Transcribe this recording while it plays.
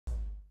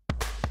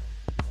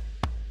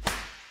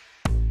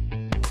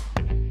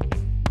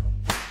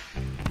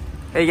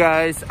Hey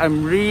guys,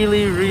 I'm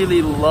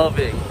really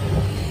loving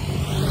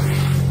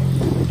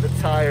the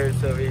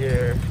tires over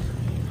here.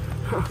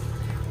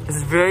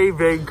 It's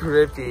very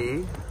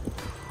grippy.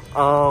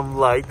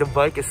 Like the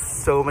bike is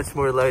so much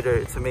more lighter.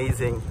 It's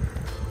amazing.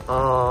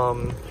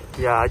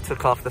 Yeah, I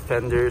took off the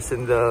fenders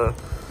in the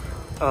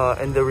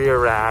rear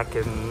rack,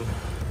 and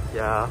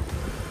yeah,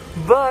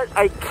 but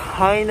I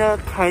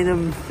kinda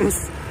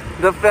miss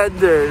the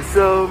fenders.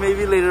 So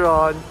maybe later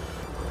on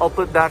I'll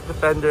put back the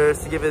fenders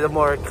to give it a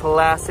more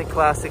classic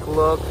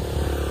look,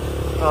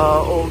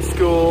 old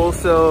school.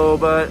 So,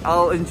 but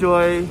I'll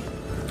enjoy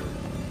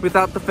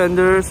without the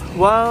fenders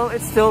while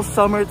it's still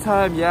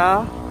summertime.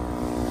 Yeah,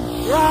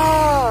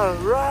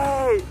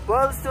 right.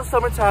 While it's still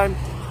summertime,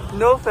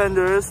 no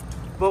fenders.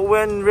 But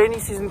when rainy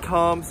season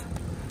comes,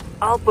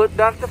 I'll put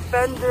back the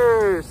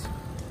fenders.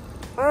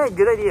 All right,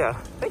 good idea.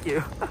 Thank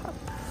you.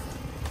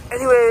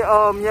 Anyway,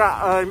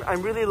 yeah,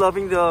 I'm really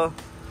loving the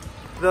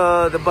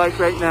bike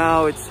right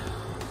now. It's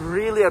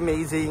really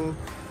amazing.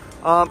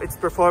 It's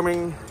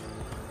performing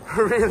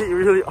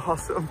really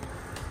awesome.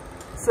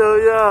 So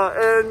yeah,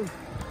 and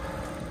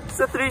it's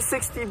a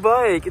 360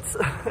 bike. It's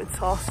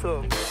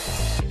awesome.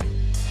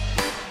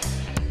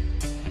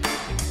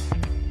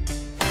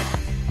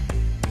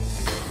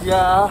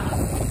 Yeah,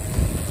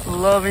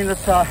 loving the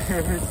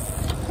tires.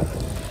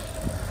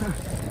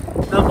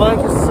 The bike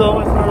is so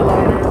much more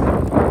lighter.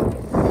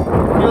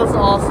 Feels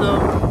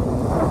awesome.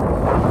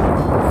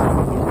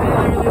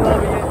 Really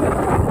loving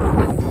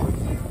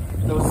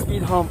it. No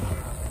speed hump.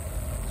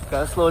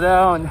 Gotta slow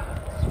down.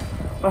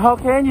 But how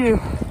can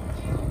you?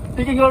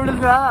 You can go really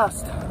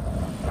fast.